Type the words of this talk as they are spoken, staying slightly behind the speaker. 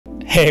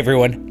Hey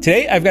everyone,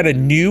 today I've got a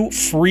new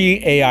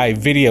free AI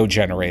video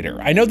generator.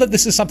 I know that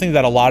this is something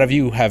that a lot of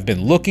you have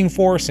been looking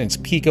for since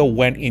Pico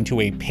went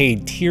into a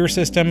paid tier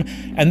system,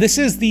 and this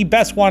is the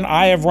best one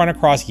I have run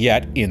across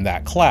yet in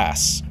that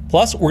class.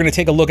 Plus, we're going to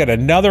take a look at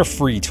another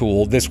free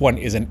tool. This one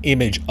is an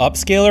image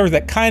upscaler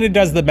that kind of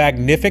does the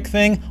magnific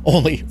thing,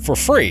 only for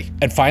free.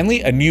 And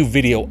finally, a new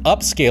video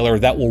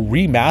upscaler that will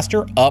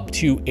remaster up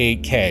to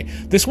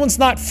 8K. This one's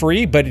not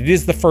free, but it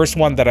is the first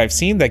one that I've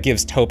seen that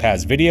gives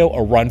Topaz Video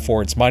a run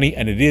for its money,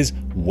 and it is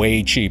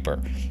way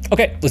cheaper.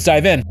 Okay, let's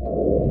dive in.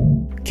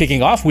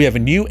 Kicking off, we have a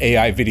new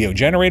AI video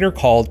generator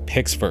called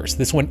Pixverse.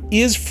 This one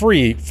is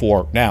free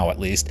for now, at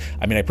least.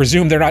 I mean, I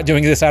presume they're not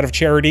doing this out of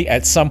charity.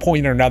 At some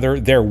point or another,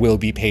 there will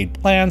be paid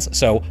plans,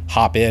 so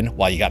hop in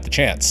while you got the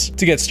chance.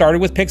 To get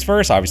started with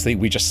Pixverse, obviously,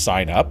 we just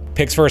sign up.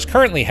 Pixverse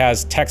currently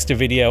has text to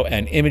video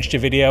and image to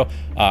video,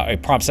 a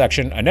prompt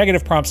section, a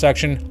negative prompt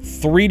section,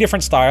 3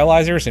 different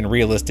stylizers in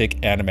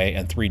realistic, anime,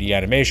 and 3D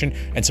animation,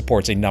 and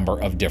supports a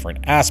number of different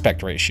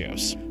aspect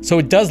ratios. So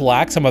it does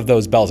lack some of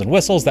those bells and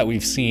whistles that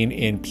we've seen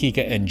in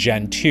Pika and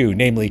Gen 2,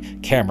 namely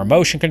camera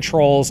motion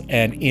controls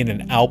and in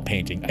and out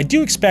painting. I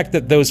do expect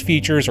that those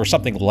features or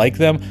something like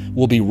them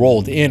will be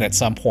rolled in at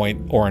some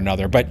point or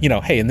another, but you know,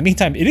 hey, in the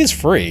meantime, it is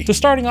free. So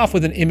starting off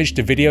with an image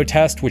to video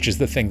test, which is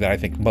the thing that I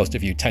think most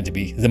of you tend to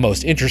be the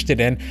most interested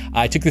in,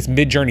 I took this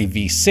Midjourney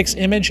V6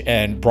 image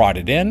and brought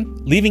it in.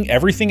 Leaving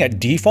everything at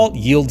default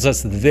yields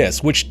us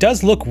this, which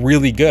does look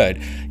really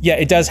good. Yeah,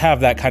 it does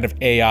have that kind of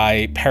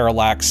AI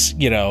parallax,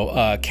 you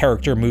know,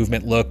 character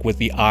movement look with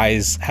the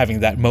eyes having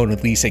that Mona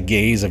Lisa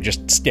gaze of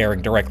just staring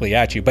directly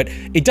at you, but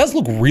it does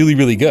look really,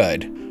 really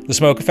good. The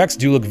smoke effects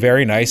do look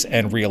very nice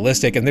and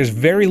realistic, and there's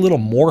very little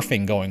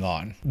morphing going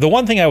on. The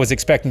one thing I was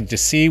expecting to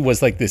see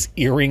was like this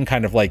earring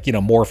kind of like, you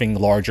know, morphing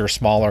larger,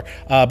 smaller,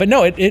 but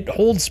no, it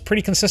holds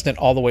pretty consistent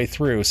all the way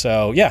through.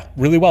 So yeah,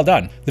 really well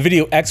done. The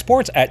video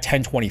exports at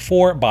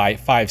 1024 by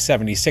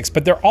 576,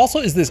 but there also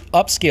is this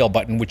upscale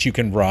button which you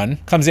can run.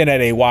 Comes in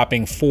at a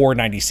whopping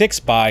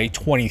 496 by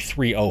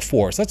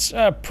 2304. So that's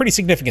a pretty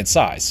significant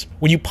size.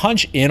 When you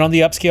punch in on the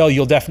upscale,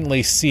 you'll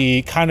definitely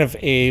see kind of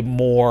a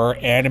more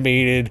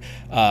animated,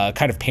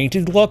 kind of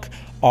painted look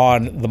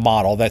on the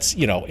model. That's,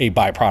 you know, a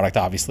byproduct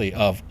obviously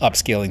of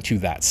upscaling to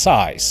that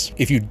size.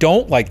 If you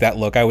don't like that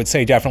look, I would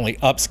say definitely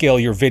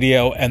upscale your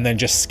video and then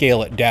just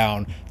scale it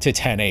down to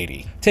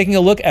 1080. Taking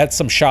a look at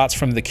some shots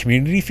from the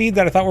community feed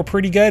that I thought were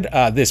pretty good.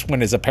 This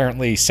one is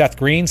apparently Seth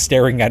Green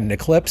staring at an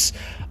eclipse.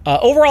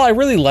 Overall, I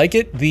really like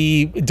it.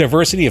 The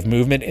diversity of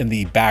movement in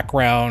the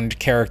background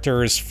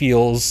characters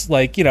feels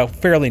like, you know,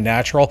 fairly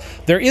natural.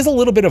 There is a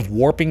little bit of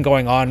warping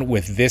going on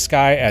with this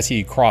guy as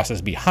he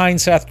crosses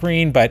behind Seth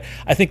Green, but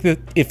I think that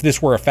if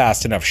this were a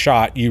fast enough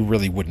shot, you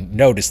really wouldn't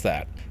notice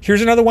that.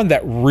 Here's another one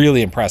that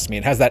really impressed me.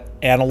 It has that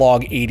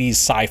analog 80s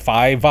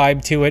sci-fi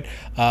vibe to it,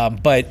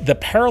 but the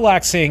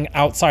parallaxing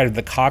outside of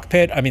the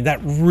cockpit, I mean, that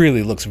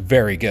really looks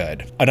very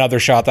good. Another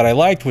shot that I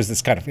liked was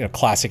this kind of, you know,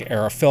 classic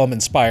era film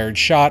inspired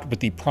shot with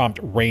the prompt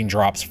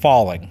raindrops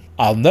falling.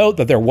 I'll note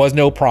that there was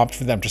no prompt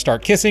for them to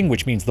start kissing,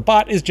 which means the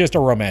bot is just a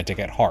romantic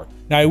at heart.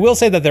 Now, I will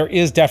say that there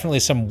is definitely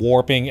some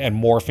warping and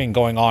morphing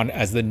going on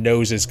as the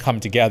noses come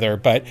together,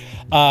 but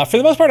for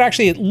the most part,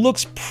 actually, it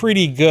looks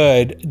pretty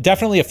good.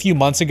 Definitely a few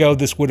months ago,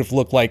 this would have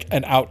looked like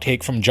an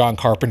outtake from John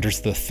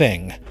Carpenter's The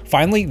Thing.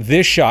 Finally,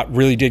 this shot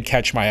really did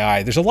catch my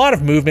eye. There's a lot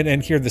of movement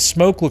in here. The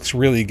smoke looks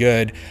really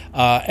good,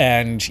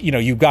 and you know,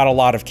 you've got a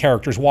lot of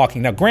characters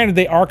walking. Now, granted,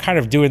 they are kind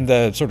of doing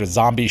the sort of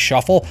zombie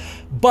shuffle,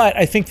 but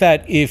I think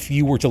that if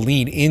you were to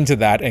lean into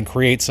that and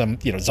create some,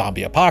 you know,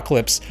 zombie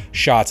apocalypse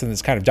shots in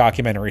this kind of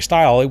documentary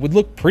style, it would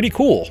look pretty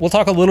cool. We'll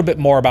talk a little bit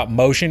more about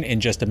motion in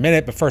just a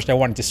minute, but first I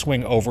wanted to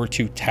swing over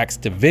to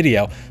text to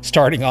video,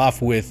 starting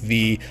off with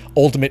the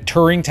ultimate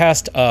Turing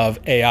test of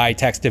AI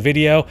text to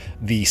video,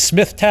 the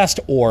Smith test,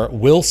 or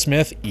Will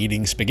Smith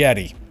eating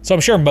spaghetti. So I'm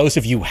sure most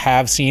of you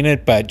have seen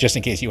it, but just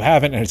in case you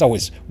haven't, and it's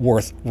always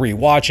worth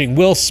rewatching,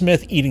 Will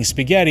Smith eating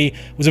spaghetti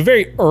was a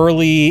very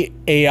early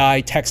AI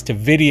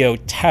text-to-video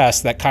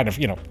test that kind of,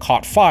 you know,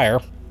 caught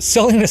fire.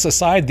 Silliness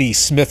aside, the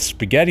Smith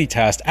spaghetti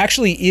test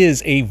actually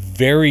is a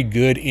very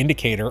good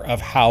indicator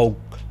of how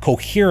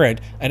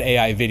coherent an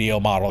AI video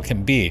model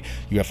can be.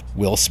 You have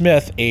Will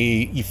Smith,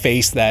 a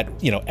face that,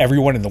 you know,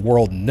 everyone in the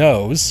world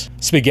knows,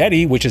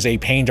 spaghetti, which is a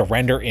pain to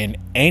render in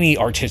any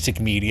artistic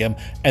medium,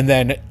 and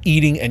then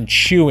eating and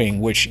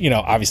chewing, which, you know,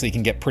 obviously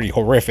can get pretty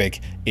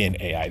horrific in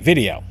AI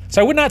video. So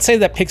I would not say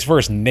that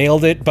Pixverse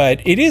nailed it,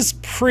 but it is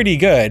pretty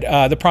good.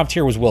 The prompt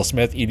here was Will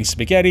Smith eating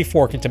spaghetti,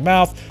 fork into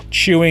mouth,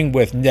 chewing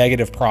with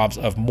negative prompts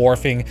of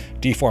morphing,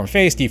 deformed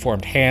face,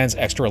 deformed hands,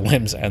 extra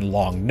limbs, and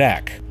long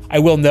neck. I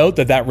will note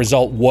that that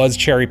result was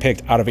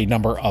cherry-picked out of a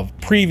number of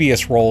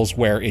previous rolls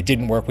where it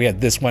didn't work. We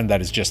had this one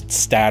that is just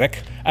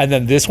static. And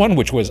then this one,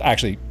 which was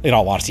actually, in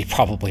all honesty,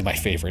 probably my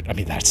favorite. I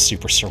mean, that's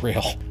super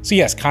surreal. So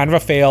yes, kind of a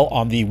fail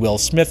on the Will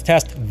Smith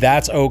test.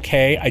 That's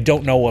okay. I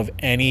don't know of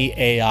any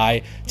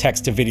AI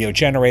text to video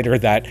generator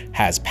that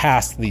has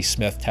passed the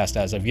Smith test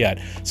as of yet.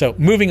 So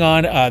moving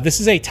on, this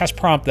is a test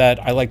prompt that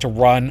I like to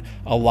run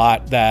a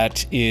lot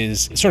that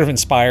is sort of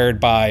inspired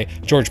by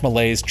George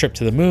Malay's Trip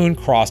to the Moon,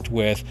 crossed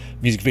with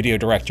music video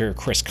director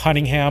Chris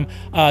Cunningham.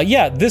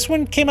 Yeah, this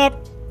one came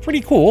out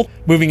pretty cool.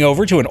 Moving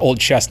over to an old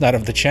chestnut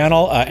of the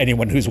channel.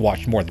 Anyone who's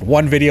watched more than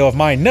one video of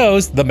mine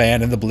knows the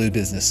man in the blue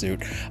business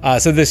suit.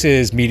 So this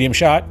is medium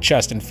shot,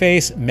 chest and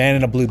face, man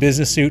in a blue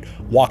business suit,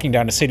 walking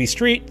down a city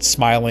street,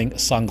 smiling,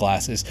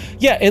 sunglasses.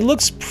 Yeah, it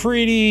looks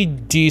pretty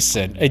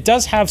decent. It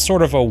does have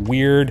sort of a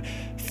weird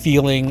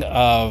feeling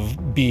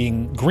of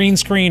being green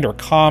screened or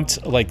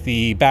comped. Like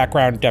the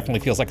background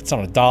definitely feels like it's on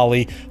a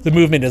dolly. The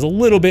movement is a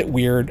little bit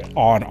weird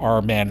on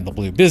our man in the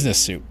blue business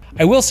suit.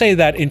 I will say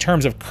that in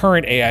terms of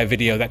current AI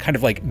video, that kind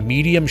of like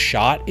medium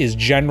shot is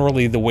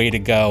generally the way to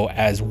go,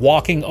 as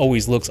walking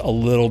always looks a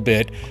little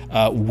bit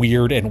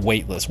weird and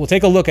weightless. We'll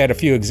take a look at a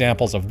few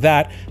examples of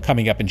that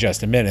coming up in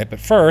just a minute. But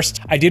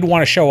first, I did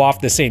want to show off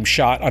the same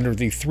shot under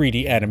the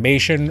 3D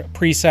animation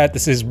preset.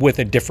 This is with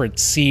a different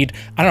seed.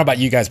 I don't know about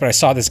you guys, but I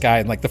saw this guy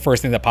and like the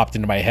first thing that popped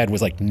into my head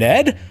was like,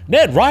 Ned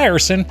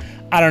Ryerson.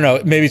 I don't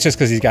know, maybe it's just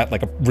because he's got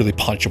like a really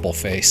punchable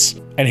face.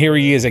 And here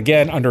he is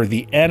again under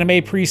the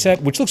anime preset,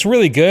 which looks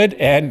really good,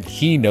 and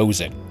he knows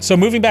it. So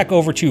moving back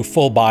over to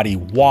full body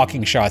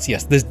walking shots,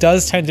 yes, this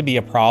does tend to be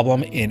a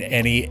problem in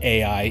any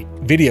AI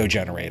video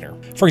generator.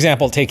 For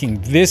example, taking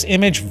this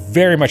image,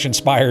 very much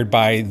inspired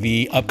by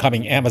the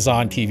upcoming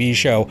Amazon TV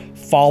show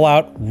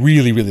Fallout,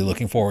 really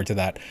looking forward to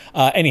that.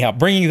 Anyhow,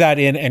 bringing that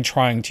in and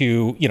trying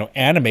to,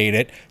 animate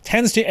it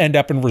tends to end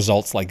up in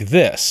results like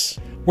this,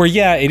 where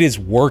yeah, it is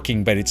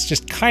working, but it's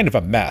just kind of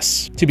a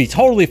mess. To be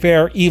totally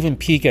fair, even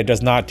Pika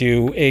does not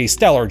do a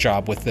stellar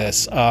job with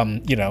this.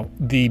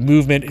 The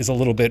movement is a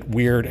little bit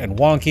weird and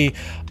wonky,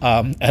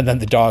 and then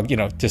the dog,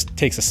 just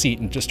takes a seat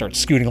and just starts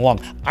scooting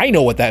along. I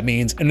know what that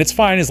means, and it's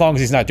fine as long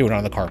as he's not doing it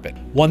on the carpet.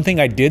 One thing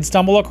I did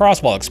stumble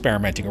across while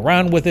experimenting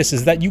around with this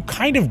is that you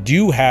kind of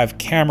do have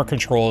camera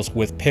controls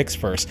with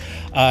Pixverse.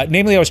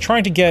 Namely, I was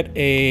trying to get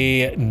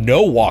a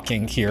no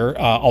walking here,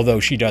 although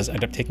she does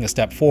end up taking a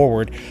step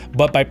forward,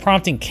 but by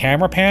prompting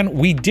camera pan,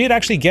 we did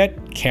actually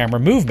get camera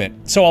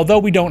movement. So although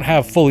we don't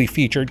have fully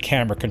featured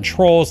camera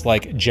controls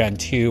like Gen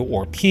 2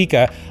 or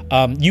Pika,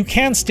 you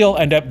can still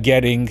end up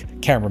getting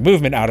camera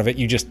movement out of it.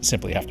 You just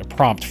simply have to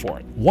prompt for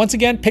it. Once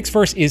again,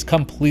 Pixverse is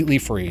completely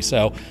free,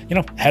 so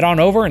head on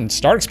over and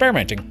start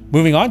experimenting.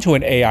 Moving on to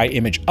an AI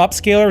image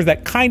upscaler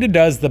that kind of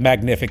does the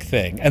Magnific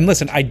thing. And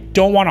listen, I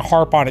don't want to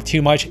harp on it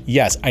too much.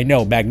 Yes, I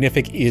know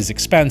Magnific is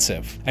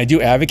expensive. I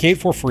do advocate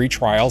for free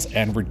trials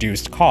and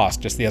reduced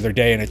cost. Just the other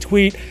day in a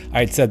tweet, I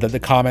had said that the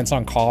comments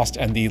on cost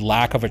and the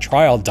lack of a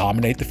trial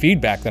dominate the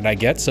feedback that I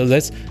get, so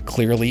this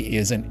clearly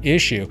is an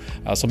issue.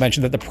 I also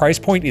mentioned that the price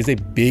point is a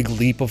big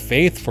leap of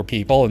faith for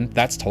people, and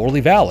that's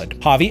totally valid.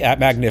 Javi at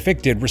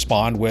Magnific did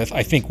respond with,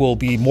 I think we'll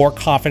be more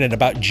confident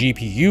about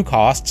GPU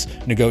costs,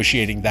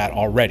 negotiating that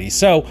already.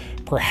 So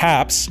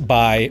perhaps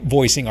by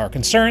voicing our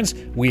concerns,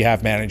 we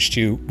have managed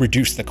to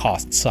reduce the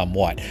cost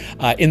somewhat.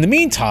 In the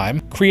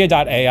meantime,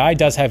 Krea.AI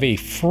does have a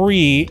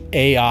free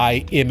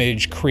AI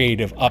image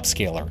creative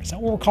upscaler. Is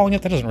that what we're calling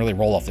it? That doesn't really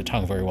roll off the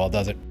tongue very well,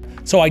 does it?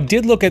 So I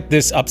did look at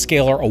this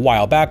upscaler a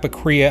while back, but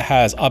Krea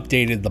has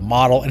updated the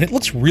model and it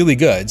looks really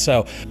good.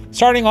 So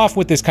starting off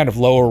with this kind of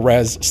lower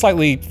res,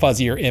 slightly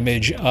fuzzier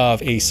image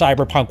of a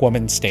cyberpunk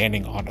woman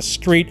standing on a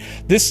street.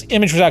 This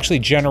image was actually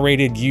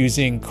generated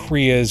using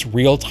Krea's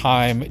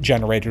real-time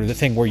generator, the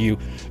thing where you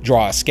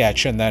draw a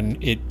sketch and then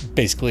it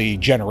basically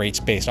generates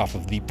based off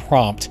of the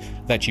prompt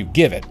that you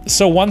give it.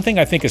 So one thing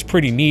I think is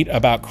pretty neat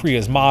about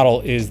Krea's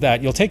model is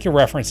that you'll take your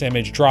reference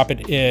image, drop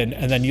it in,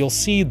 and then you'll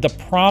see the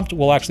prompt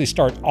will actually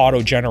start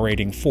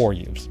auto-generating for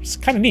you. It's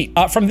kind of neat.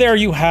 From there,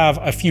 you have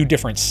a few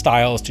different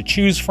styles to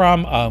choose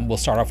from. We'll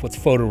start off with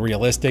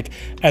photorealistic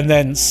and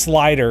then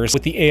sliders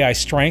with the AI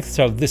strength.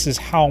 So this is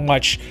how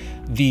much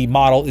the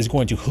model is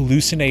going to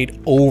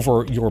hallucinate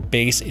over your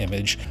base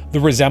image. The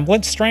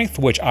resemblance strength,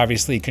 which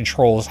obviously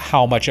controls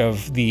how much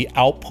of the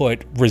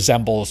output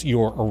resembles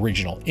your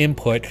original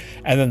input,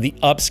 and then the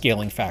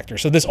upscaling factor.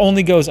 So this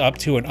only goes up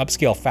to an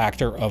upscale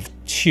factor of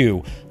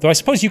 2, though I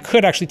suppose you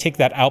could actually take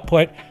that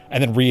output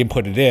and then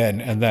re-input it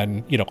in and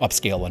then,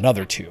 upscale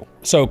another 2.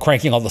 So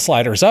cranking all the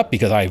sliders up,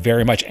 because I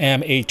very much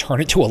am a turn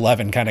it to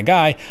 11 kind of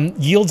guy,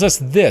 yields us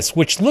this,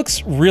 which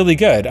looks really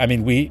good. I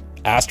mean, we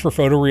asked for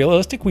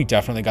photorealistic, we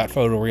definitely got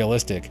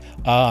photorealistic.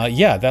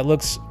 Yeah, that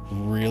looks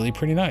really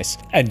pretty nice.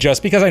 And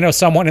just because I know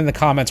someone in the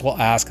comments will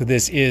ask,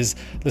 this is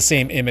the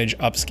same image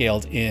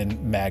upscaled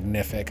in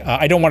Magnific.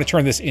 I don't want to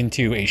turn this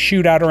into a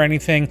shootout or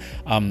anything.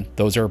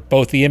 Those are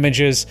both the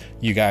images.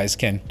 You guys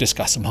can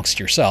discuss amongst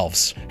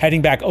yourselves.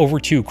 Heading back over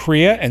to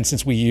Krea, and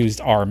since we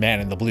used our man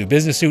in the blue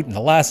business suit in the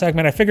last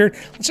segment, I figured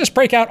let's just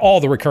break out all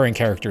the recurring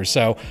characters.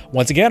 So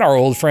once again, our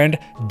old friend,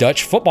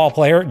 Dutch football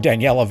player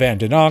Daniela van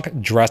den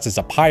Donk, dressed as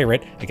a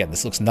pirate. Again,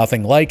 this looks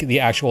nothing like the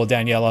actual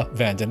Daniela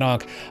van den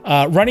Donk.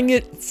 Running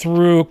it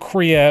through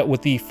Krea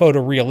with the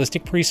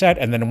photorealistic preset,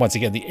 and then once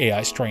again, the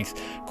AI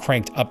strength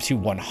cranked up to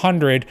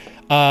 100.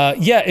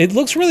 Yeah, it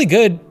looks really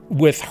good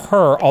with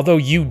her, although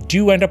you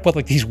do end up with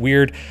like these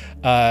weird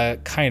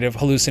kind of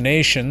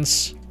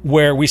hallucinations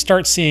where we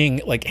start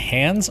seeing like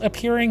hands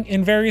appearing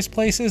in various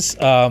places.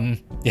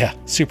 Yeah,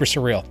 super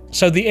surreal.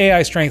 So the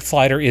AI strength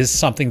slider is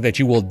something that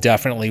you will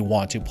definitely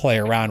want to play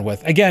around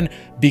with. Again,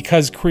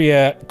 because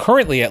Krea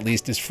currently at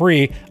least is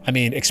free, I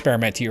mean,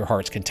 experiment to your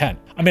heart's content.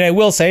 I mean, I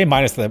will say,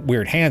 minus the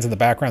weird hands in the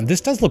background,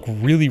 this does look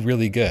really,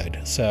 really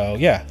good. So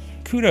yeah.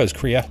 Kudos,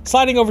 Krea.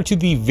 Sliding over to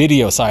the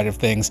video side of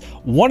things,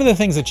 one of the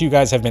things that you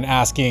guys have been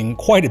asking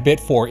quite a bit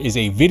for is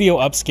a video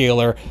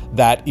upscaler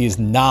that is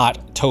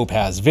not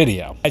Topaz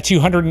video. At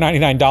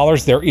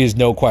 $299, there is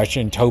no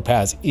question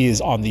Topaz is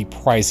on the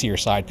pricier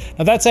side.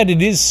 Now that said,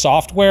 it is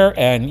software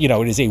and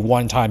it is a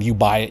one-time you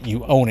buy it,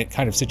 you own it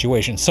kind of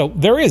situation. So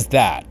there is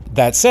that.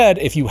 That said,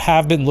 if you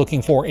have been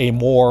looking for a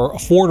more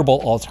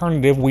affordable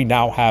alternative, we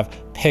now have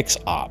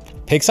Pixop.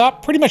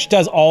 Pixop pretty much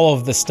does all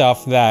of the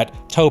stuff that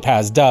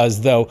Topaz does,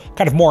 though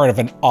kind of more out of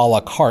an a la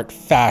carte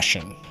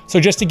fashion. So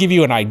just to give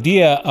you an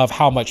idea of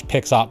how much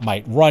Pixop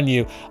might run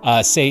you,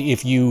 say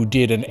if you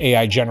did an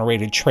AI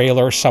generated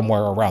trailer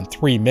somewhere around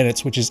 3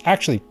 minutes, which is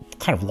actually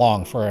kind of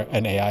long for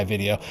an AI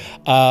video,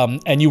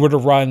 and you were to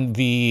run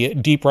the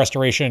deep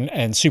restoration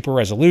and super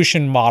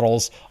resolution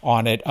models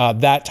on it,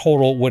 that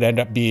total would end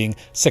up being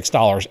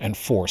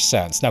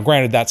 $6.04. Now,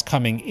 granted, that's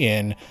coming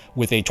in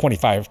with a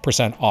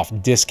 25% off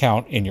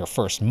discount in your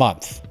first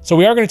month. So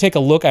we are going to take a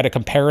look at a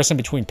comparison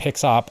between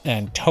Pixop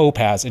and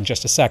Topaz in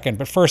just a second.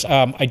 But first,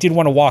 I did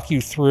want to walk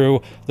you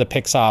through the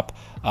Pixop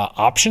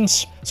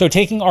options. So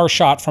taking our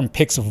shot from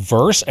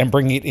Pixverse and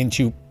bringing it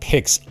into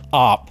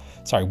Pixop.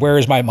 Sorry, where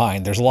is my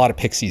mind? There's a lot of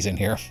pixies in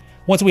here.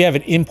 Once we have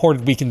it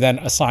imported, we can then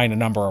assign a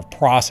number of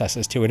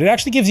processes to it. It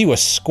actually gives you a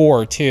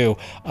score too.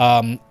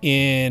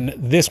 In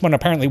this one,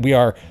 apparently we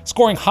are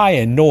scoring high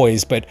in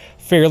noise, but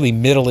fairly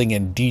middling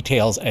in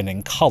details and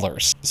in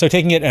colors. So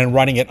taking it and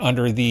running it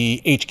under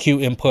the HQ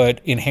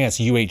input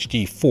enhanced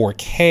UHD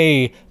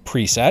 4K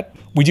preset.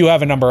 We do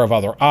have a number of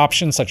other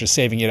options, such as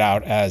saving it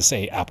out as,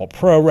 say, Apple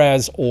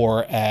ProRes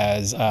or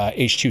as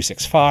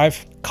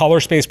H.265. Color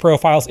space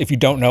profiles, if you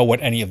don't know what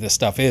any of this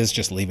stuff is,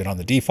 just leave it on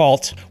the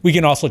default. We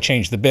can also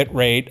change the bit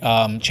rate,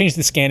 change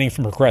the scanning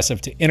from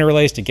progressive to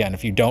interlaced. Again,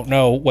 if you don't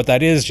know what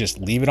that is, just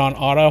leave it on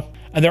auto.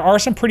 And there are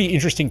some pretty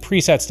interesting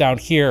presets down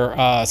here,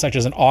 such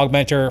as an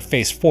augmenter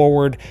face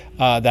forward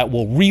that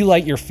will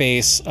relight your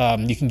face.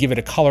 You can give it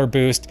a color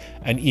boost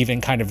and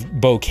even kind of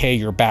bokeh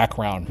your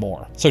background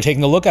more. So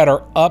taking a look at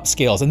our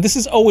upscales, and this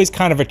is always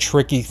kind of a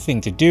tricky thing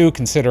to do,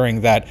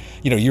 considering that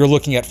you're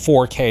looking at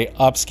 4K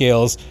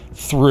upscales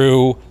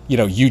through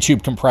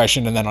YouTube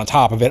compression, and then on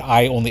top of it,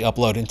 I only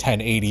upload in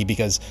 1080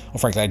 because, well,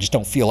 frankly, I just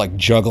don't feel like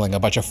juggling a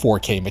bunch of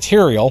 4K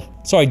material.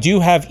 So I do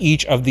have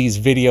each of these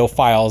video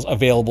files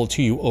available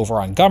to you over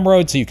on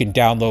Gumroad, so you can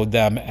download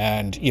them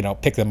and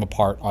pick them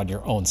apart on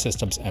your own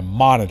systems and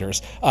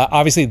monitors.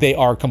 Obviously, they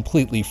are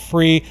completely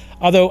free,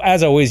 although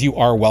as always, you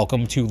are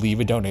welcome to leave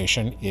a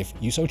donation if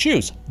you so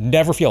choose.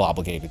 Never feel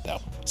obligated though.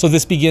 So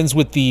this begins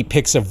with the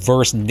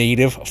Pixverse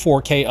native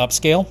 4K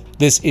upscale.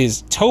 This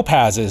is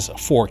Topaz's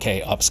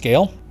 4K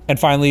upscale. And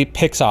finally,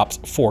 Pixop's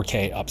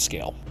 4K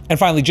upscale. And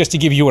finally, just to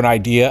give you an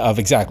idea of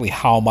exactly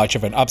how much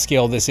of an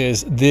upscale this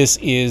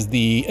is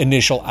the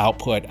initial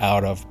output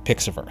out of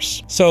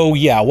Pixverse. So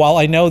yeah, while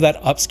I know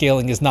that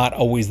upscaling is not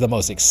always the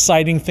most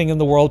exciting thing in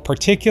the world,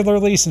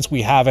 particularly since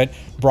we haven't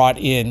brought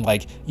in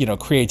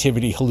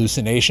creativity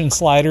hallucination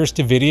sliders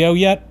to video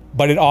yet,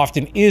 but it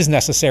often is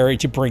necessary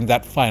to bring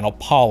that final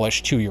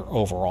polish to your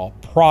overall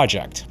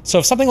project. So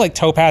if something like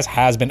Topaz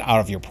has been out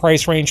of your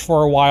price range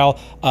for a while,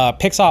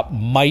 Pixop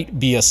might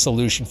be a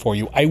solution for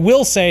you. I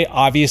will say,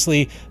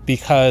 obviously,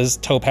 because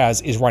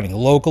Topaz is running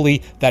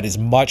locally, that is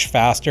much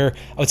faster.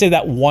 I would say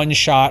that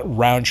one-shot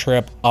round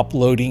trip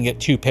uploading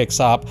it to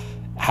Pixop,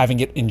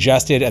 having it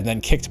ingested and then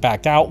kicked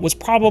back out was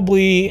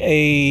probably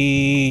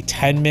a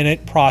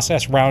 10-minute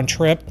process round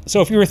trip.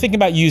 So if you were thinking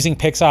about using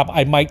Pixop,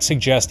 I might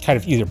suggest kind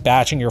of either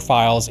batching your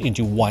files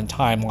into one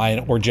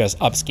timeline or just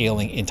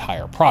upscaling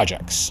entire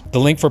projects. The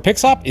link for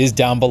Pixop is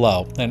down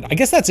below. And I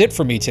guess that's it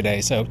for me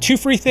today. So 2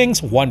 free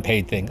things, 1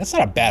 paid thing. That's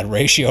not a bad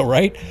ratio,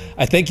 right?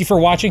 I thank you for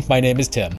watching. My name is Tim.